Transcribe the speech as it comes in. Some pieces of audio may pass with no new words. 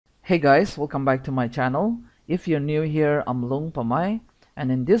Hey guys, welcome back to my channel. If you're new here, I'm Lung Pamay,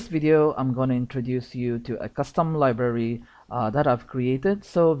 and in this video I'm going to introduce you to a custom library that I've created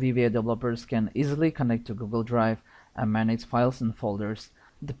so VBA developers can easily connect to Google Drive and manage files and folders.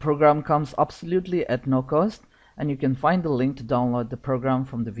 The program comes absolutely at no cost, and you can find the link to download the program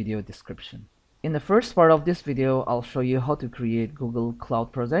from the video description. In the first part of this video, I'll show you how to create Google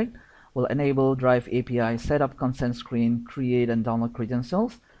Cloud project. We'll enable Drive API, set up consent screen, create and download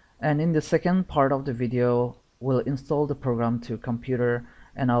credentials. And in the second part of the video, we'll install the program to computer,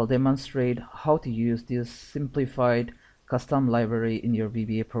 and I'll demonstrate how to use this simplified custom library in your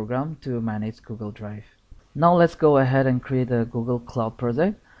VBA program to manage Google Drive. Now let's go ahead and create a Google Cloud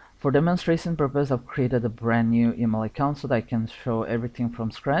project. For demonstration purpose, I've created a brand new email account so that I can show everything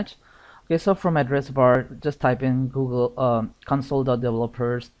from scratch. Okay, so from address bar, just type in Google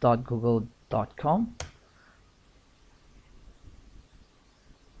console.developers.google.com.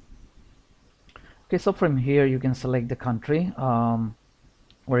 Okay, so from here you can select the country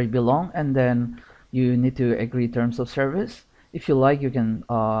where you belong, and then you need to agree terms of service. If you like, you can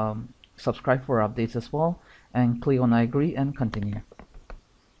subscribe for updates as well, and click on I agree and continue.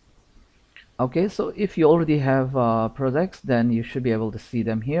 Okay, so if you already have projects, then you should be able to see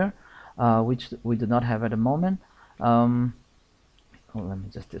them here, which we do not have at the moment. Let me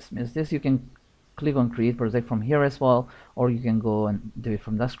just dismiss this. You can click on create project from here as well, or you can go and do it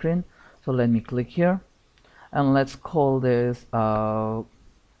from that screen. So let me click here, and let's call this Google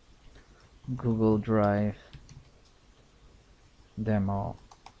Drive demo.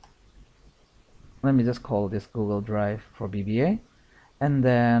 Let me just call this Google Drive for VBA, and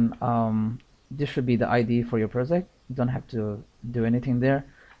then this should be the ID for your project. You don't have to do anything there,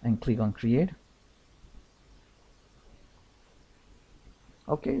 and click on create.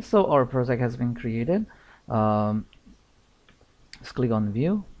 Okay, so our project has been created. Let's click on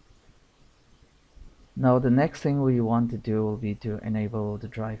view. Now the next thing we want to do will be to enable the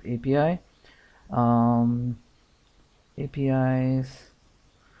Drive API. APIs,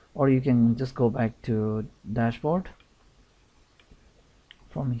 or you can just go back to dashboard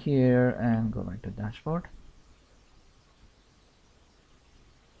from here and go back to dashboard.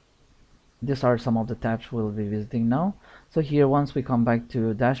 These are some of the tabs we'll be visiting now. So here, once we come back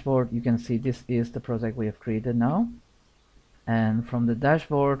to dashboard, you can see this is the project we have created now, and from the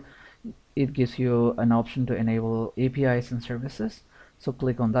dashboard it gives you an option to enable APIs and services. So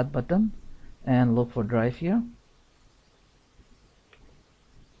click on that button and look for Drive here.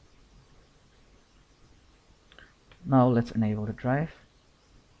 Now let's enable the Drive.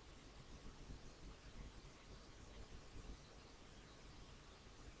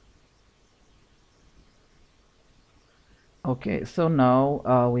 Okay, so now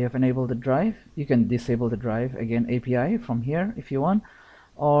we have enabled the Drive. You can disable the Drive again API from here if you want,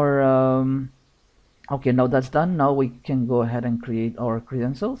 or okay, now that's done. Now we can go ahead and create our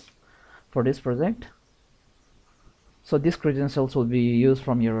credentials for this project. So these credentials will be used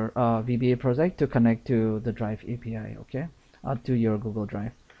from your VBA project to connect to the Drive API, okay, to your Google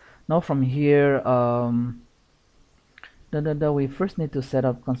Drive. Now from here, we first need to set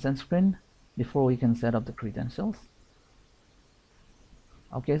up consent screen before we can set up the credentials.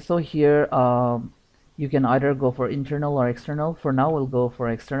 Okay, so here you can either go for internal or external. For now, we'll go for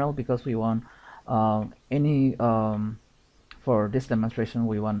external because we want for this demonstration,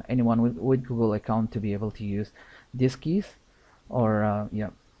 we want anyone with Google account to be able to use these keys, or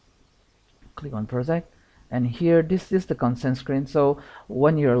yeah, click on project, and here this is the consent screen. So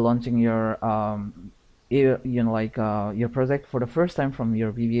when you're launching your your project for the first time from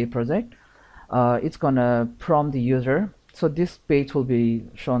your VBA project, it's gonna prompt the user. So this page will be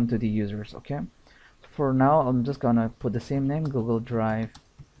shown to the users. Okay, for now I'm just gonna put the same name, Google Drive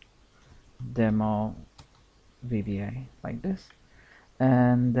demo VBA, like this,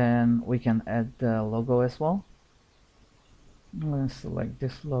 and then we can add the logo as well. Let's select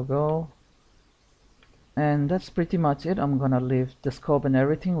this logo, and that's pretty much it. I'm gonna leave the scope and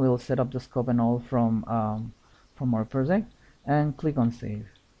everything. We'll set up the scope and all from our project, and click on save.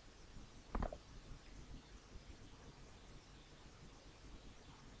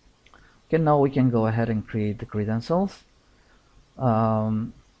 Okay, now we can go ahead and create the credentials.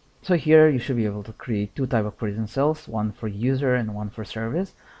 So here you should be able to create two types of credentials, one for user and one for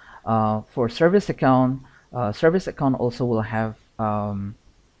service. For service account also will have a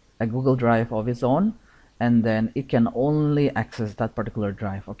Google Drive of its own, and then it can only access that particular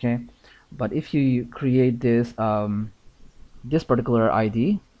drive. Okay, but if you create this this particular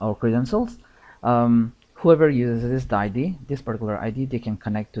ID or credentials, whoever uses this particular ID, they can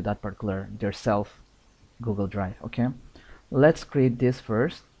connect to that particular their self Google Drive. Okay, let's create this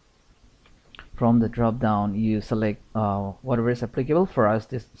first. from the drop down you select whatever is applicable. For us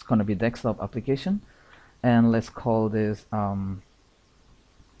this is going to be desktop application, and let's call this I'll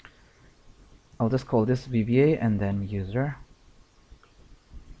just call this VBA and then user,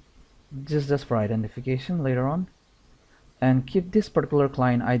 just for identification later on, and keep this particular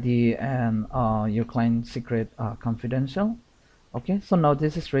client ID and your client secret confidential. Okay, so now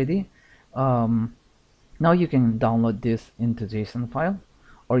this is ready. Now you can download this into JSON file,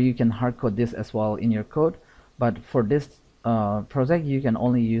 or you can hardcode this as well in your code, but for this project you can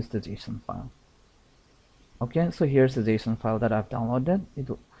only use the JSON file. Okay, so here's the JSON file that I've downloaded.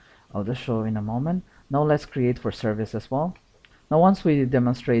 I'll just show in a moment. Now let's create for service as well. Now once we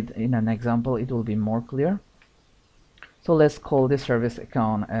demonstrate in an example, it will be more clear. So let's call this service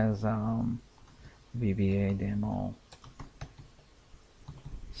account as VBA demo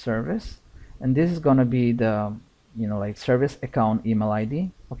service, and this is gonna be the like service account email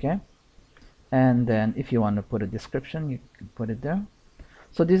ID. Okay, and then if you want to put a description, you can put it there.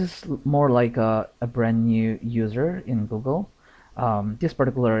 So this is more like a brand new user in Google. This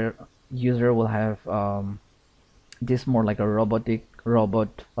particular user will have this more like a robot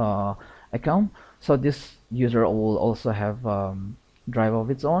account. So this user will also have drive of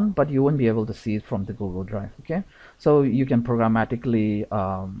its own, but you won't be able to see it from the Google Drive. Okay, so you can programmatically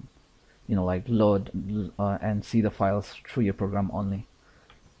like load and see the files through your program only.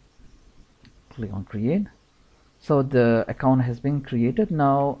 Click on create. So the account has been created.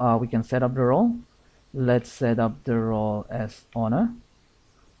 Now we can set up the role. Let's set up the role as owner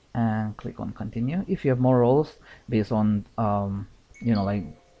and click on continue. If you have more roles based on like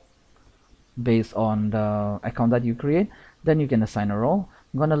based on the account that you create, then you can assign a role.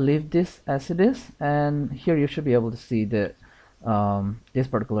 I'm gonna leave this as it is, and here you should be able to see that this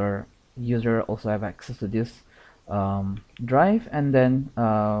particular user also have access to this drive, and then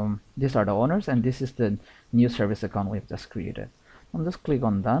these are the owners, and this is the new service account we've just created. I'll just click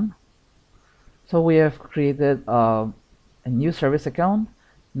on done. So we have created a new service account.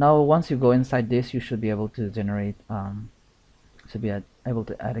 Now once you go inside this, you should be able to generate able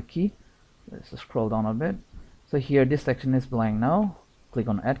to add a key. Let's just scroll down a bit. So here this section is blank now. Click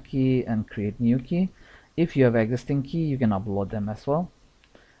on add key and create new key. If you have existing key, you can upload them as well.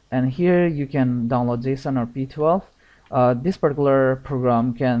 And here you can download JSON or P12. This particular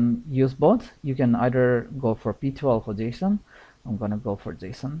program can use both. You can either go for P12 or JSON. I'm gonna go for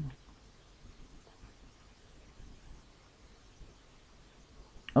JSON.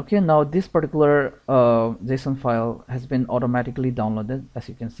 Okay, now this particular JSON file has been automatically downloaded, as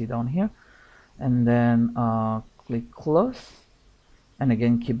you can see down here. And then click close, and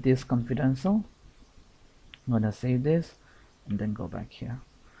again keep this confidential. I'm gonna save this and then go back here.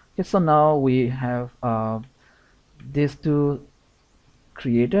 Okay, so now we have these two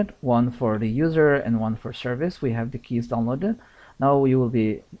created, one for the user and one for service. We have the keys downloaded. Now we will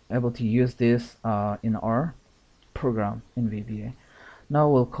be able to use this in our program in VBA. Now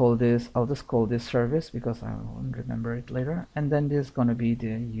we'll call this, I'll just call this service because I won't remember it later, and then this is going to be the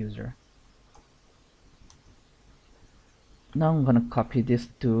user. Now I'm going to copy these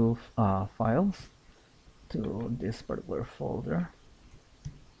two files to this particular folder.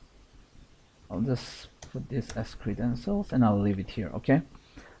 I'll just put this as credentials and I'll leave it here. Okay,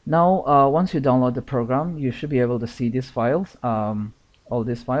 now once you download the program, you should be able to see these files, all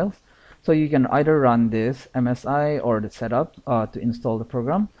these files. So you can either run this MSI or the setup to install the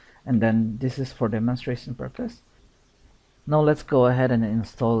program, and then this is for demonstration purpose. Now let's go ahead and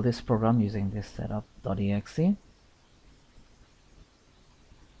install this program using this setup.exe.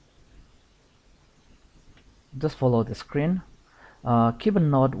 Just follow the screen. Keep a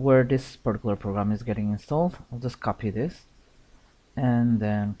note where this particular program is getting installed. I'll just copy this and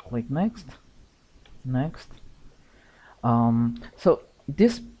then click next. So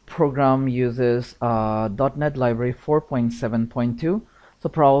this program uses .NET library 4.7.2. so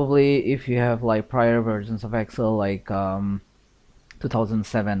probably if you have like prior versions of Excel like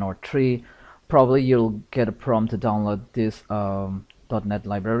 2007 or 3, probably you'll get a prompt to download this .NET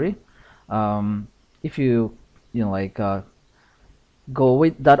library. If you go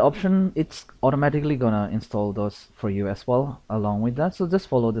with that option, it's automatically gonna install those for you as well along with that. So just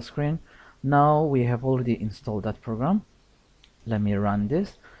follow the screen. Now we have already installed that program. Let me run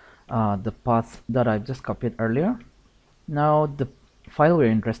this. The path that I just copied earlier. Now the file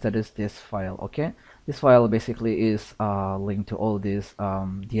we're interested is this file. Okay, this file basically is linked to all these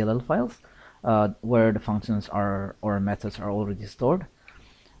DLL files where the functions are or methods are already stored.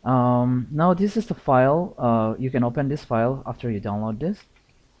 Now this is the file. You can open this file after you download this.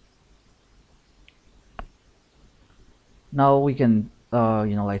 Now we can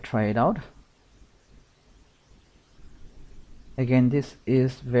try it out. Again, this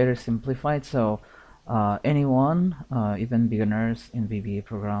is very simplified, so anyone, even beginners in VBA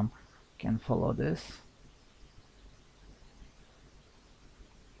program, can follow this.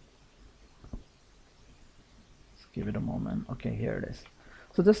 Let's give it a moment. Okay, here it is.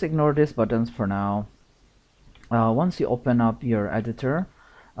 So just ignore these buttons for now. Once you open up your editor,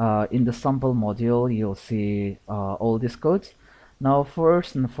 in the sample module, you'll see all these codes. Now,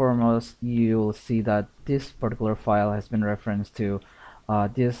 first and foremost, you'll see that this particular file has been referenced to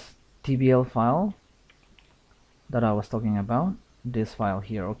this TBL file that I was talking about, this file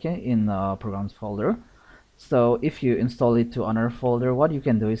here, okay, in the programs folder. So if you install it to another folder, what you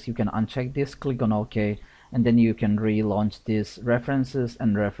can do is you can uncheck this, click on OK, and then you can relaunch these references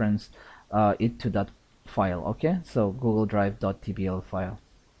and reference it to that file, okay? So Google Drive.tbl file.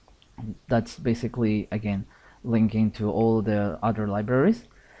 That's basically, again, linking to all the other libraries.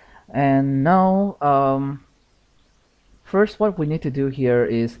 And now, first, what we need to do here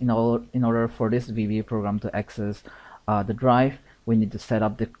is, in order for this VBA program to access the drive, we need to set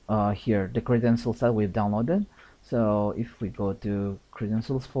up the here the credentials that we've downloaded. So if we go to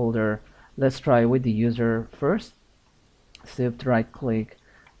credentials folder, let's try with the user first. Shift right click,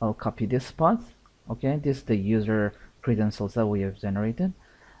 I'll copy this path. Okay, this is the user credentials that we have generated,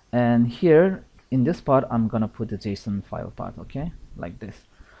 and here in this part I'm gonna put the JSON file path, okay, like this.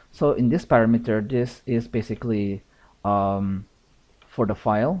 So in this parameter, this is basically for the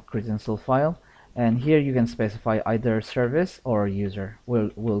file, credential file, and here you can specify either service or user.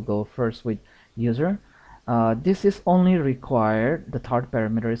 We'll go first with user. This is only required, the third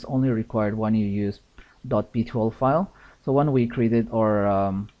parameter is only required when you use .p12 file. So when we created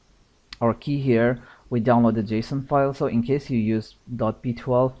our key here, we download the JSON file. So in case you use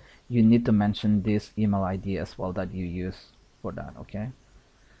 .p12, you need to mention this email ID as well that you use for that, okay?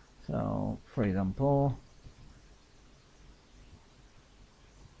 So for example,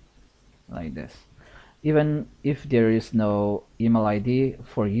 like this. Even if there is no email ID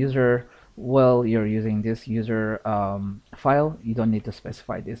for user, well, you're using this user file, you don't need to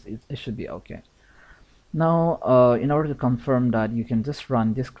specify this. It should be okay. Now, in order to confirm that, you can just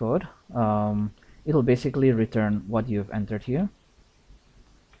run this code. It'll basically return what you've entered here.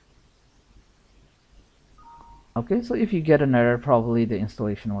 Okay, so if you get an error, probably the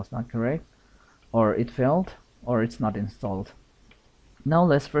installation was not correct, or it failed, or it's not installed. Now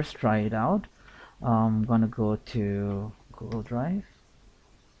let's first try it out. I'm gonna go to Google Drive.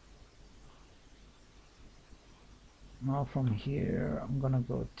 Now from here, I'm gonna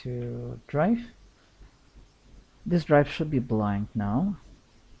go to Drive. This drive should be blank now.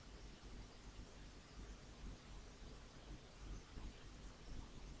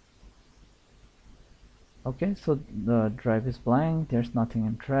 Okay, so the drive is blank. There's nothing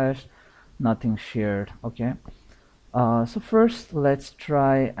in trash, nothing shared. Okay. So first, let's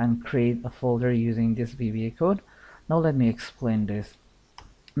try and create a folder using this VBA code. Now let me explain this.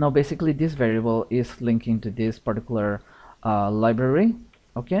 Now basically this variable is linking to this particular library,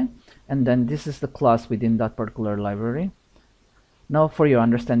 okay, and then this is the class within that particular library. Now for your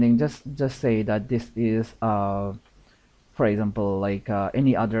understanding, just say that this is for example, like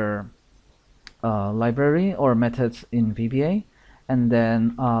any other library or methods in VBA, and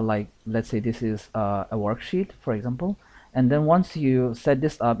then like let's say this is a worksheet, for example, and then once you set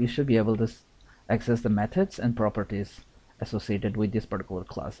this up, you should be able to access the methods and properties associated with this particular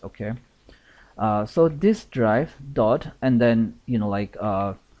class, okay? So this drive dot, and then like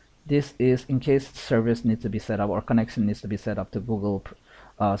this is in case service needs to be set up or connection needs to be set up to Google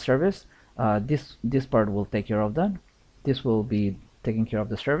service. This part will take care of that. This will be taking care of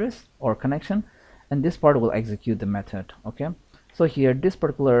the service or connection, and this part will execute the method, okay? So here this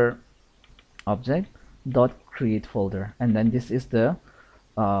particular object dot create folder, and then this is the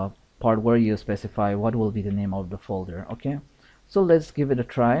part where you specify what will be the name of the folder, okay? So let's give it a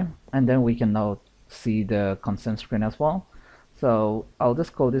try, and then we can now see the consent screen as well. So I'll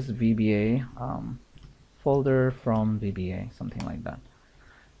just call this VBA folder from VBA, something like that.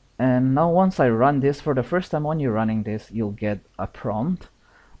 And now once I run this, for the first time when you're running this, you'll get a prompt.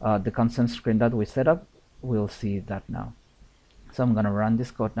 The consent screen that we set up, we'll see that now. So I'm gonna run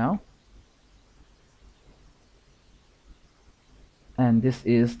this code now. And this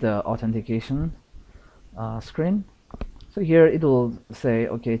is the authentication screen. So here it will say,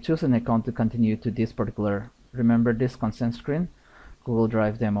 okay, choose an account to continue to this particular, remember this consent screen, Google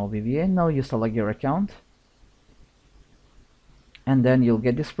Drive demo VBA. Now you select your account, and then you'll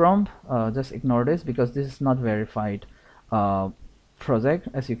get this prompt. Just ignore this because this is not verified project.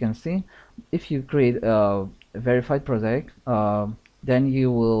 As you can see, if you create a verified project, then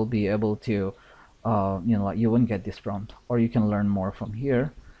you will be able to like you wouldn't get this prompt. Or you can learn more from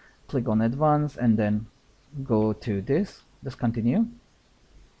here. Click on advanced and then go to this, just continue,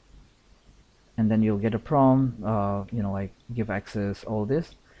 and then you'll get a prompt, like give access, all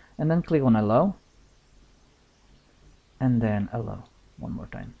this, and then click on allow, and then allow one more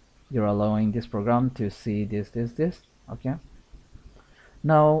time. You're allowing this program to see this. Okay,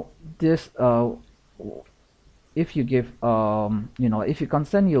 now this if you give if you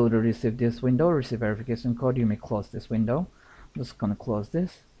consent, you'll receive this window, receive verification code. You may close this window. I'm just gonna close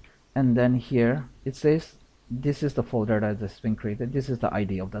this, and then here it says this is the folder that has been created. This is the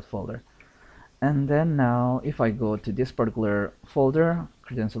ID of that folder. And then now if I go to this particular folder,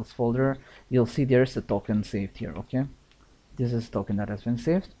 credentials folder, you'll see there's a token saved here. Okay, this is token that has been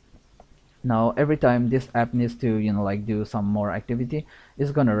saved. Now every time this app needs to like do some more activity,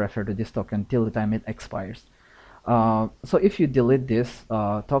 it's gonna refer to this token till the time it expires. So if you delete this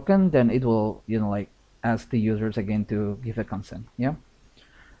token, then it will like ask the users again to give a consent. Yeah.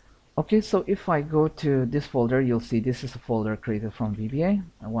 Okay, so if I go to this folder, you'll see this is a folder created from VBA,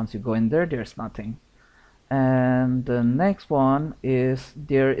 and once you go in there, there's nothing. And the next one is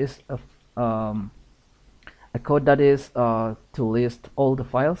there is a code that is to list all the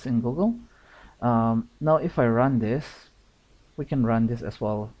files in Google. Now if I run this, we can run this as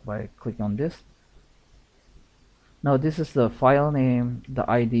well by clicking on this. Now this is the file name, the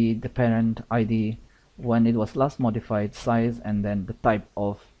ID, the parent ID, when it was last modified, size, and then the type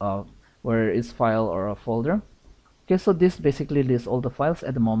of where it's file or a folder. Okay, so this basically lists all the files.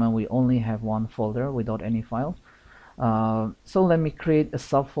 At the moment we only have one folder without any file. So let me create a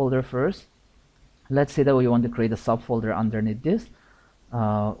subfolder first. Let's say that we want to create a subfolder underneath this.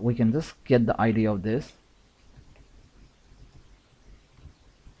 We can just get the ID of this,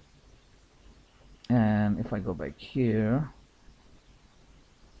 and if I go back here,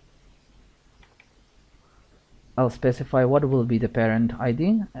 I'll specify what will be the parent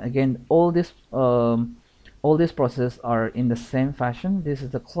ID. Again, all these processes are in the same fashion. This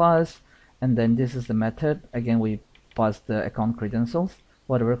is the class, and then this is the method. Again, we pass the account credentials,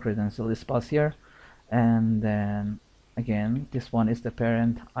 whatever credential is passed here, and then again this one is the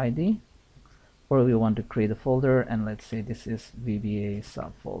parent ID, or we want to create a folder, and let's say this is VBA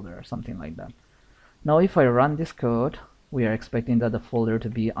subfolder or something like that. Now if I run this code, we are expecting that the folder to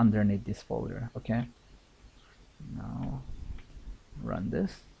be underneath this folder. Okay, now run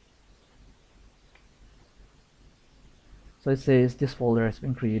this. So it says this folder has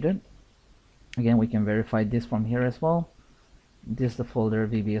been created. Again, we can verify this from here as well. This is the folder,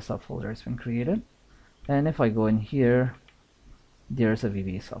 VBA subfolder has been created. And if I go in here, there's a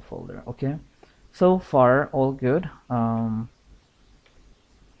VBA subfolder. Okay, so far all good.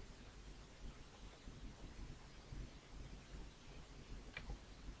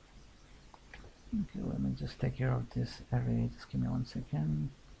 Okay, let me just take care of this array. Just give me 1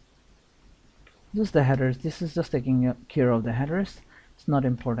 second. Just the headers. This is just taking care of the headers. It's not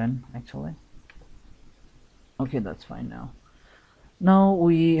important actually. Okay, that's fine now. Now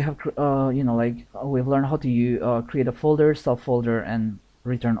we have we've learned how to create a folder, subfolder, and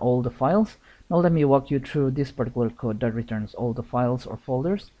return all the files. Now let me walk you through this particular code that returns all the files or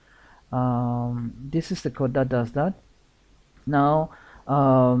folders. This is the code that does that. Now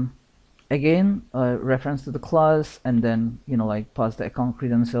again, reference to the class, and then pass the account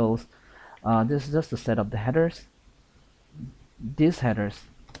credentials. This is just to set up the headers, these headers.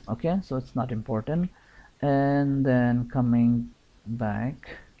 Okay, so it's not important. And then coming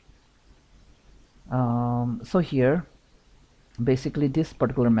back, so here basically this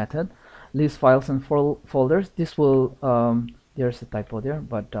particular method lists files and folders. This will there's a typo there,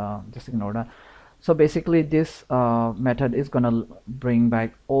 but just ignore that. So basically this method is gonna bring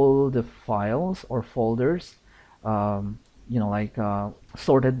back all the files or folders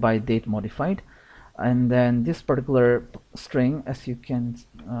sorted by date modified, and then this particular string, as you can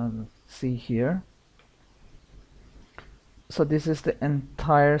see here, so this is the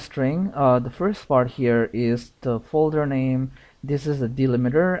entire string. The first part here is the folder name, this is the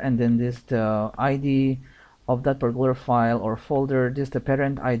delimiter, and then this is the ID of that particular file or folder, this is the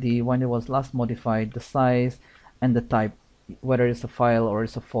parent ID, when it was last modified, the size, and the type, whether it's a file or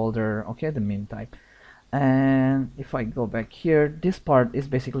it's a folder. Okay, the mean type. And if I go back here, this part is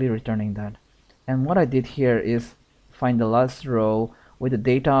basically returning that. And what I did here is find the last row with the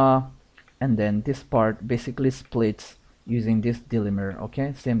data, and then this part basically splits using this delimiter.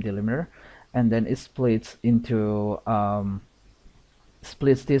 Okay, same delimiter, and then it splits into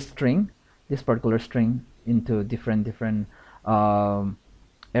splits this string, this particular string, into different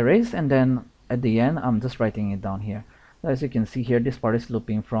arrays, and then at the end I'm just writing it down here. As you can see here, this part is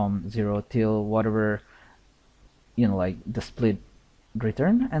looping from 0 till whatever, like the split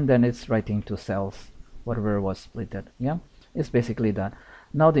return, and then it's writing to cells whatever was splitted. Yeah, it's basically that.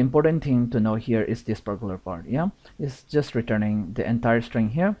 Now the important thing to know here is this particular part. Yeah, it's just returning the entire string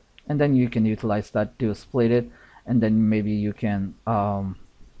here, and then you can utilize that to split it, and then maybe you can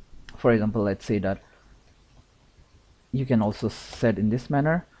for example, let's say that you can also set in this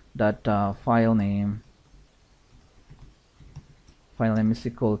manner that file name is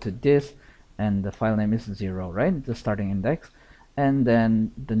equal to this, and the file name is 0, right, the starting index, and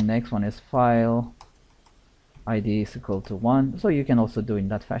then the next one is file ID is equal to 1. So you can also do in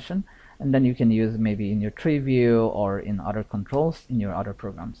that fashion, and then you can use maybe in your tree view or in other controls in your other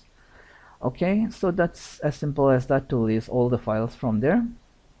programs. Okay, so that's as simple as that to list all the files from there.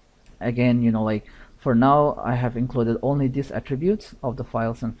 Again, like for now I have included only these attributes of the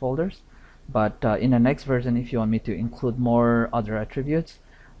files and folders, but in the next version, if you want me to include more other attributes,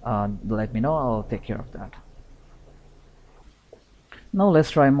 let me know. I'll take care of that. Now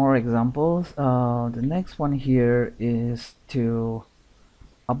let's try more examples. The next one here is to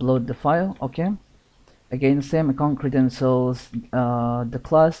upload the file. Okay, again, same account credentials, the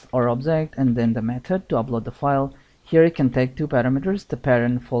class or object, and then the method to upload the file. Here you can take two parameters, the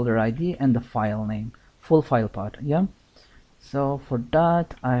parent folder ID and the file name, full file path. Yeah, so for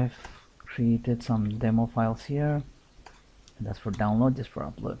that I've created some demo files here. That's for download, this for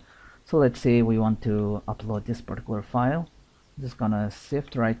upload. So let's say we want to upload this particular file. Just gonna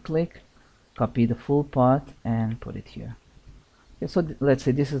shift right click, copy the full path and put it here. Okay, so let's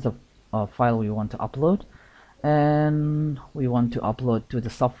say this is a file we want to upload, and we want to upload to the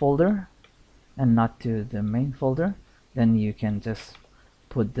subfolder and not to the main folder. Then you can just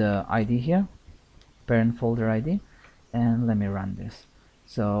put the ID here, parent folder ID, and let me run this.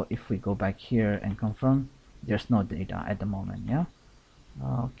 So if we go back here and confirm, there's no data at the moment. Yeah,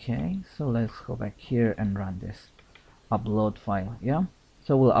 okay, so let's go back here and run this upload file. Yeah,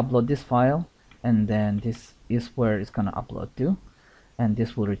 so we'll upload this file, and then this is where it's gonna upload to, and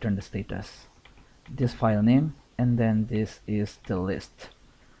this will return the status, this file name, and then this is the list,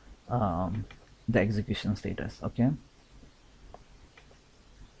 the execution status. Okay,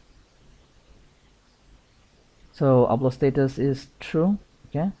 so upload status is true.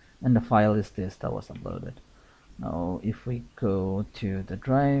 Okay, and the file is this that was uploaded. Now if we go to the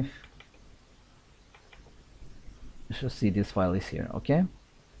drive, you should see this file is here. Okay,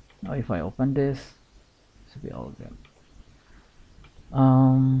 now if I open this, it should be all good.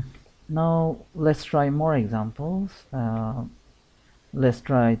 Now let's try more examples. Let's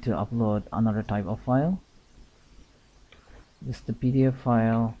try to upload another type of file. This is the PDF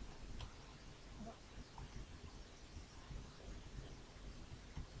file.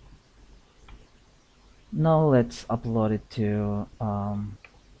 Now let's upload it to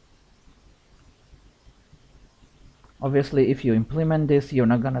obviously if you implement this, you're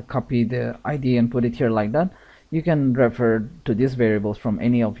not gonna copy the ID and put it here like that. You can refer to these variables from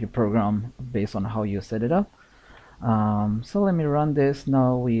any of your program based on how you set it up. So let me run this.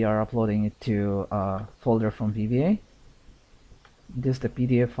 Now we are uploading it to a folder from VBA. This is the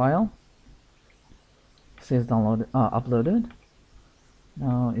PDF file. It says download, uploaded.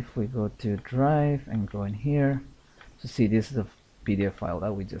 Now if we go to drive and go in here, to see this is the PDF file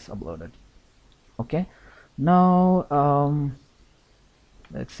that we just uploaded. Okay, now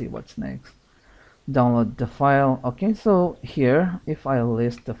let's see what's next. Download the file. Okay, so here if I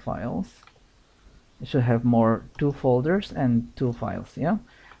list the files, it should have two folders and two files. Yeah,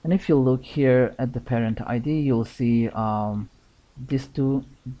 and if you look here at the parent ID, you'll see this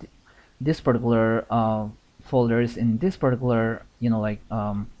particular folders in this particular, the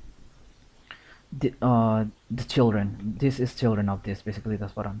children. This is children of this. Basically,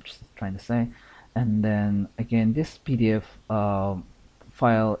 that's what I'm just trying to say. And then again, this PDF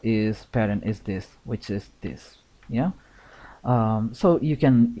file is parent is this, which is this. Yeah. So you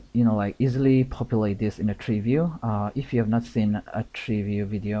can easily populate this in a tree view. If you have not seen a tree view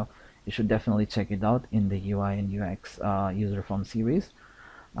video, you should definitely check it out in the UI and UX user form series.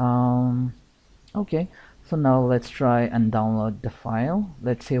 Okay, so now let's try and download the file.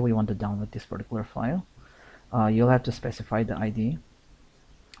 Let's say we want to download this particular file. You'll have to specify the ID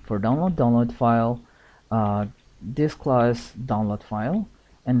for download file, this class download file,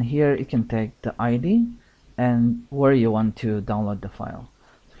 and here you can take the ID and where you want to download the file.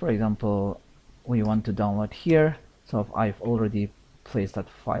 For example, we want to download here, so I've already placed that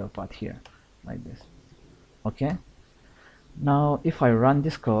file path here like this. Okay, now if I run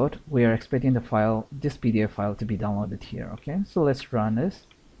this code, we are expecting the file, this PDF file, to be downloaded here. Okay, so let's run this.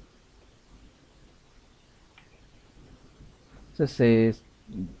 just says,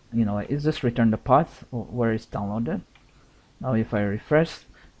 it's just return the path where it's downloaded. Now if I refresh,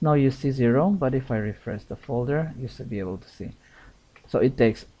 now you see 0, but if I refresh the folder, you should be able to see. So it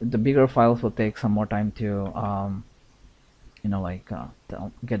takes, the bigger files will take some more time to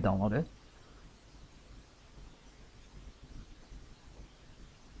get downloaded.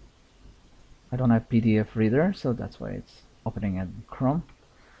 I don't have PDF reader, so that's why it's opening in Chrome.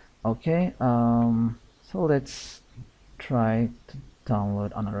 Okay, so let's try to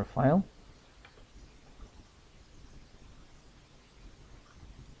download another file.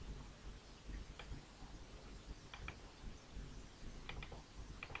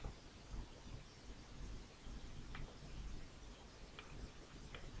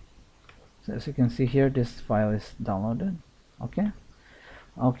 So as you can see here, this file is downloaded. Okay.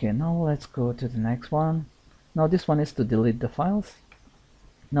 Okay, now let's go to the next one. Now this one is to delete the files.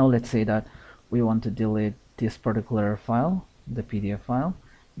 Now let's say that we want to delete this particular file, the PDF file.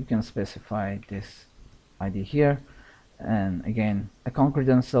 You can specify this ID here, and again, account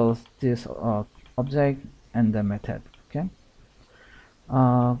credentials, this object, and the method. Okay.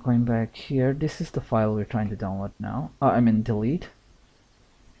 Going back here, this is the file we're trying to download now. Delete.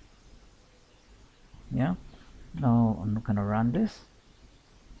 Yeah. Now I'm gonna run this.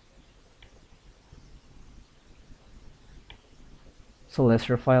 So let's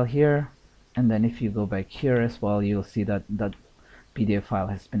refile here, and then if you go back here as well, you'll see that that PDF file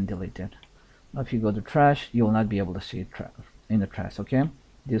has been deleted. Now if you go to trash, you will not be able to see it in the trash. Okay,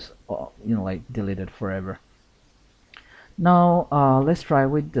 this deleted forever. Now let's try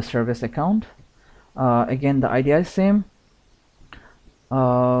with the service account. Again, the idea is same.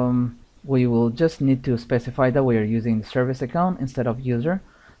 We will just need to specify that we are using the service account instead of user.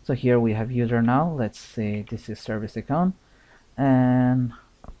 So here we have user now. Let's say this is service account. And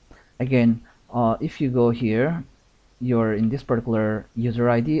again, if you go here, you're in this particular user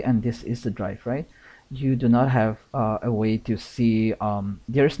ID, and this is the drive, right? You do not have a way to see,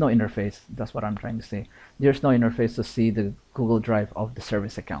 there's no interface. That's what I'm trying to say. There's no interface to see the Google Drive of the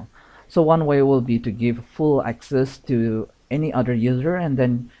service account. So one way will be to give full access to any other user, and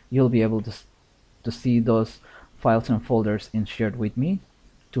then you'll be able to see those files and folders in shared with me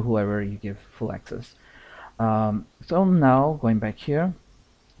to whoever you give full access. So now going back here,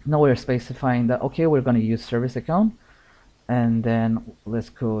 now we're specifying that, okay, we're going to use service account, and then let's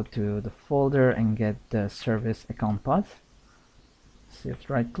go to the folder and get the service account path. Shift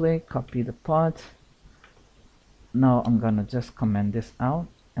right click, copy the path. Now I'm gonna just comment this out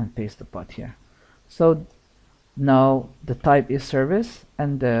and paste the path here. So now the type is service,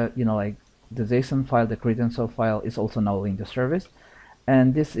 and the the JSON file, the credential file, is also now linked to service.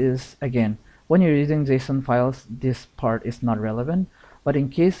 And this is, again, when you're using JSON files, this part is not relevant, but in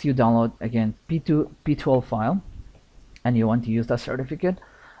case you download, again, P12 file and you want to use that certificate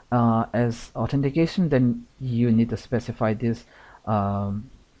as authentication, then you need to specify this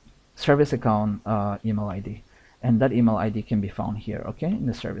service account email ID, and that email ID can be found here, okay, in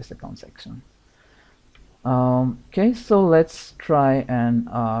the service account section. Okay, so let's try and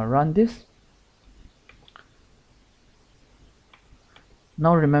run this.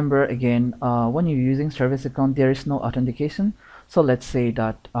 Now remember, again, when you're using service account, there is no authentication. So let's say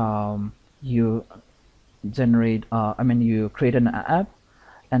that you generate, you create an app,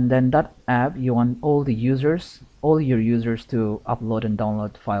 and then that app, you want all your users to upload and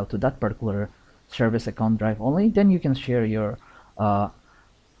download file to that particular service account drive only. Then you can share your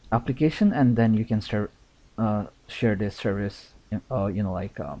application, and then you can share this service,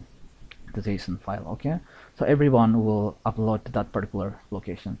 the JSON file. Okay, so everyone will upload to that particular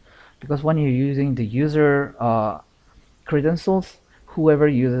location, because when you're using the user credentials, whoever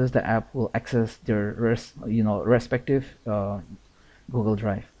uses the app will access their respective Google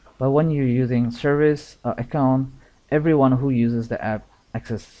Drive. But when you're using service account, everyone who uses the app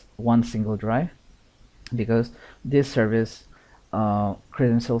access one single drive, because this service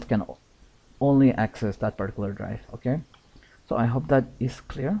credentials can only access that particular drive. Okay, so I hope that is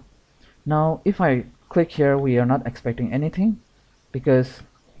clear. Now if I click here, we are not expecting anything, because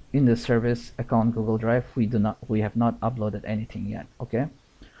in the service account Google Drive we have not uploaded anything yet. Okay,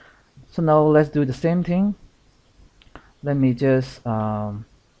 so now let's do the same thing. Let me just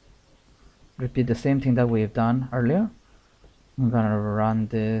repeat the same thing that we have done earlier. I'm gonna run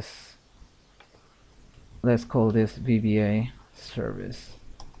this. Let's call this VBA service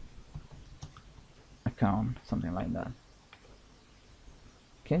account, something like that.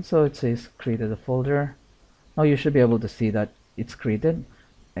 Okay, so it says created a folder. Now you should be able to see that it's created.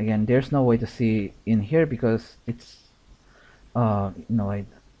 Again, there's no way to see in here because it's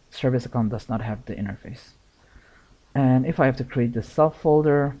service account does not have the interface. And if I have to create the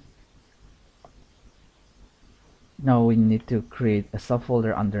subfolder, now we need to create a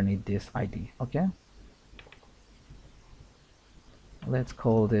subfolder underneath this ID. Okay, let's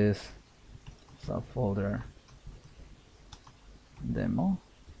call this subfolder demo.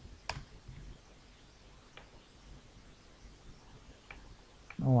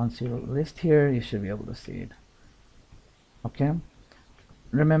 Once you list here, you should be able to see it. Okay,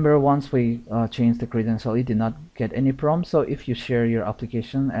 remember, once we changed the credential, it did not get any prompt. So if you share your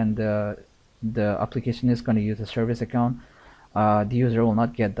application and the application is going to use a service account, the user will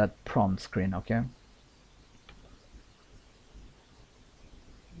not get that prompt screen. Okay.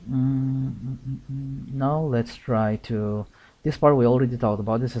 Now let's try to, this part we already talked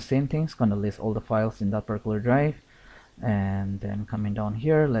about. This is the same thing. It's going to list all the files in that particular drive. And then coming down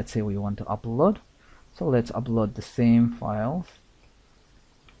here, let's say we want to upload, so let's upload the same files,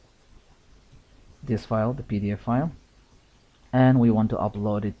 this file, the PDF file, and we want to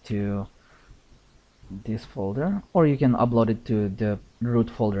upload it to this folder, or you can upload it to the root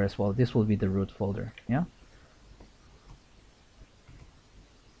folder as well. This will be the root folder. Yeah,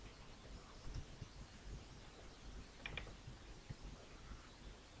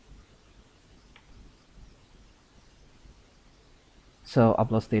 so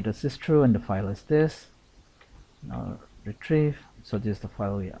upload status is true and the file is this. Now retrieve, so this is the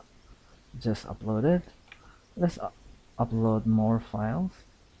file we just uploaded. Let's upload more files.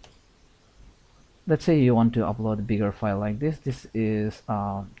 Let's say you want to upload a bigger file like this. This is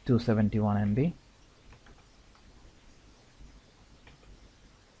 271 MB.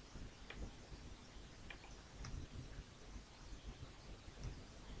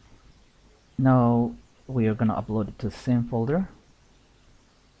 Now we are going to upload it to the same folder.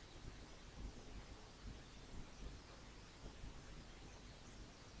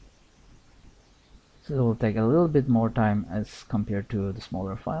 So it will take a little bit more time as compared to the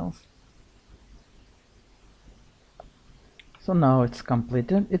smaller files. So now it's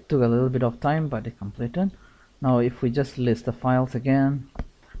completed. It took a little bit of time, but it completed. Now if we just list the files again,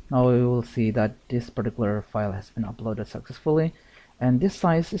 now we will see that this particular file has been uploaded successfully, and this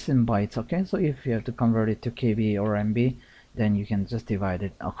size is in bytes. Okay, so if you have to convert it to KB or MB, then you can just divide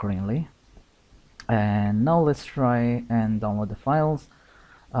it accordingly. And now let's try and download the files.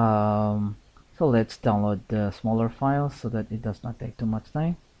 So let's download the smaller files so that it does not take too much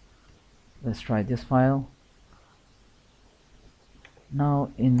time. Let's try this file. Now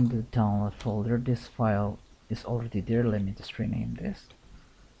in the download folder, this file is already there. Let me just rename this.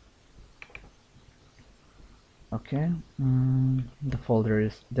 Okay, the folder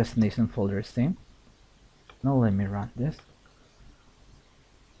is destination folder is same. Now let me run this.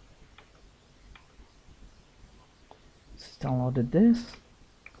 Just downloaded this,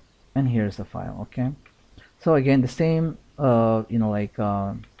 and here's the file. Okay, so again the same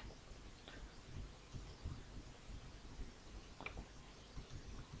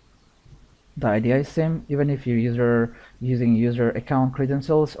the idea is same even if you're using user account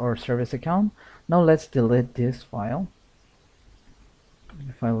credentials or service account. Now let's delete this file.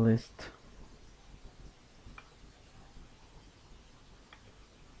 File list.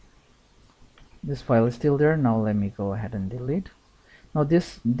 This file is still there. Now let me go ahead and delete. Now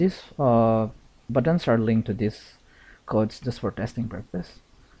these buttons are linked to these codes just for testing purpose.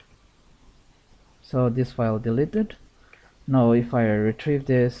 So this file deleted. Now if I retrieve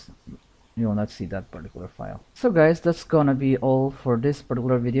this, you will not see that particular file. So guys, that's gonna be all for this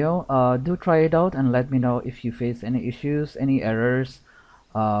particular video. Do try it out and let me know if you face any issues, any errors,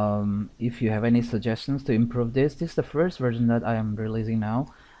 if you have any suggestions to improve this. This is the first version that I am releasing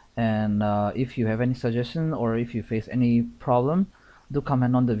now, and if you have any suggestion or if you face any problem, do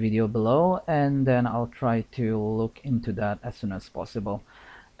comment on the video below, and then I'll try to look into that as soon as possible.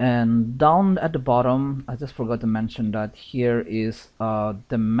 And down at the bottom, I just forgot to mention that here is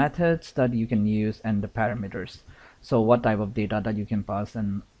the methods that you can use and the parameters. So what type of data that you can pass,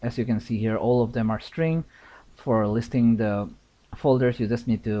 and as you can see here, all of them are string. For listing the folders, you just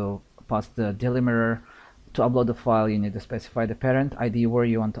need to pass the delimiter. To upload the file, you need to specify the parent ID where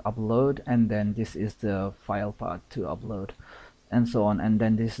you want to upload, and then this is the file path to upload, and so on. And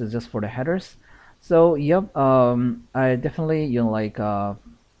then this is just for the headers. So yep, I definitely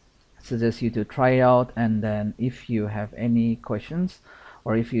suggest you to try it out, and then if you have any questions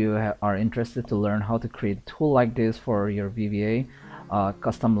or if you are interested to learn how to create a tool like this for your VBA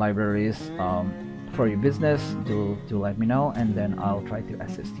custom libraries for your business, do let me know, and then I'll try to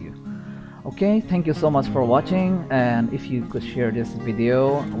assist you. Okay, thank you so much for watching, and if you could share this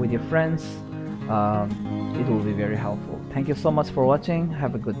video with your friends, it will be very helpful. Thank you so much for watching.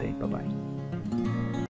 Have a good day. Bye bye.